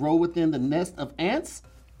and grow within the nest of ants.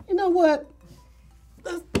 You know what?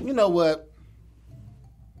 I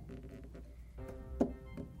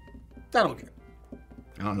don't care.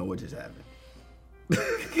 I don't know what just happened.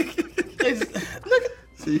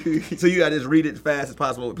 So you gotta just read it as fast as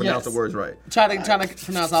possible and pronounce the words right. Try to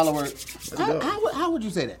pronounce all the words. How would you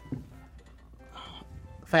say that?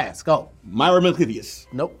 Fast, go. Myrmecophilus.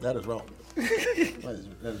 Nope, that is wrong.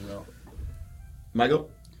 That is wrong. Michael?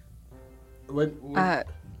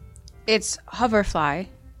 It's hoverfly.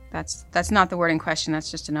 That's not the word in question.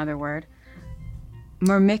 That's just another word.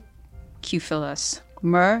 Myrmecophilus.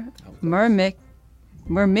 Myrmecophilus.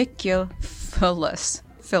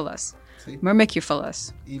 See?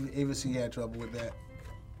 Myrmecophilus. Even she had trouble with that.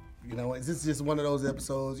 You know, this is just one of those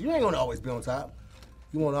episodes. You ain't gonna always be on top.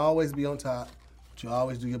 You want to always be on top. But you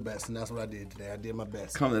always do your best, and that's what I did today. I did my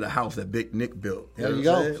best. Come to the house that Big Nick built. There you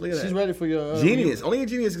go. Look at that. She's ready for your genius. Only a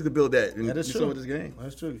genius could build that. That is true. With this game.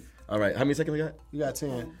 That's true. All right, how many seconds we got? You got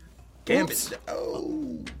 10. Gambit.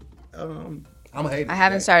 Oh. I'm a hater. I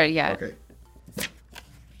haven't started yet. Okay.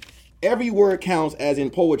 Every word counts as in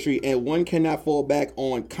poetry, and one cannot fall back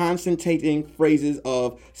on concentrating phrases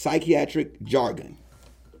of psychiatric jargon.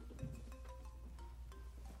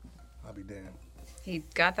 I'll be damned. He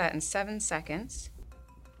got that in 7 seconds.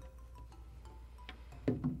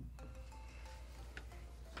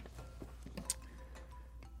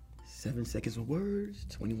 Seven seconds of words,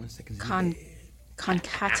 21 seconds of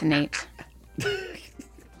Concatenate.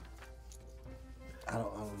 I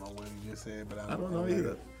don't know what you just said, but I don't know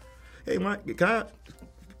either. Hey, Mike, give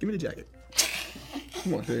me the jacket.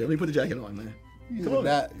 Come on, Tahir, let me put the jacket on, man. Come on,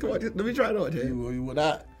 let me try it on, Tahir. You will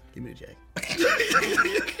not. Give me the jacket.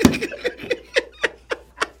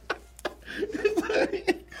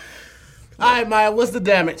 All right, Maya, what's the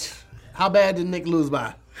damage? How bad did Nick lose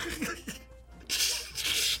by?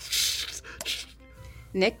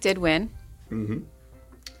 Nick did win. Mm-hmm.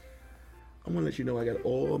 I want to let you know I got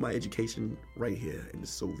all my education right here in the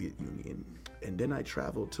Soviet Union. And then I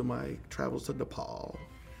traveled to Nepal.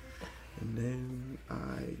 And then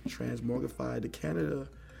I transmogrified to Canada,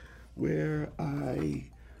 where I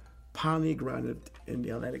polygrinded in the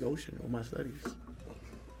Atlantic Ocean on my studies.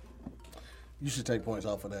 You should take points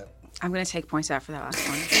off of that. I'm going to take points out for that last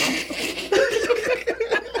one.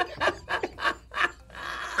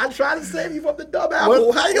 I tried to save you from the dumb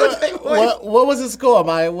apple. How you going to take points? What was his score,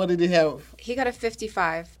 Maya? What did he have? He got a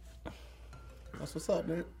 55. That's what's up,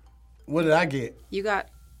 man. What did I get? You got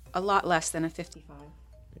a lot less than a 55.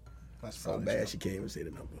 That's So probably bad true. she can't even say the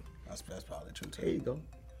number. That's probably true, too. There you go.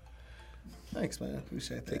 Thanks, man.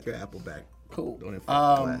 Appreciate that. Take your apple back. Cool. Don't infect the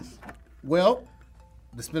glass. Well,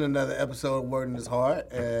 it's been another episode of Wording is Hard.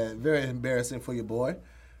 Very embarrassing for your boy.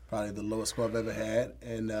 Probably the lowest score I've ever had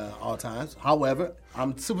in all times. However,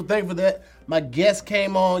 I'm super thankful that my guest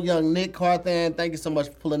came on, young Nick Carthan. Thank you so much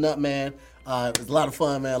for pulling up, man. It was a lot of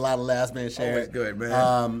fun, man. A lot of laughs being shared. Always good,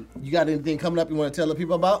 man. You got anything coming up you want to tell the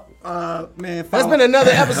people about? Man, That's been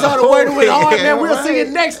another episode of Wording with Hard, man. We'll see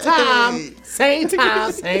you next time. Same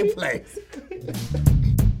time, same place.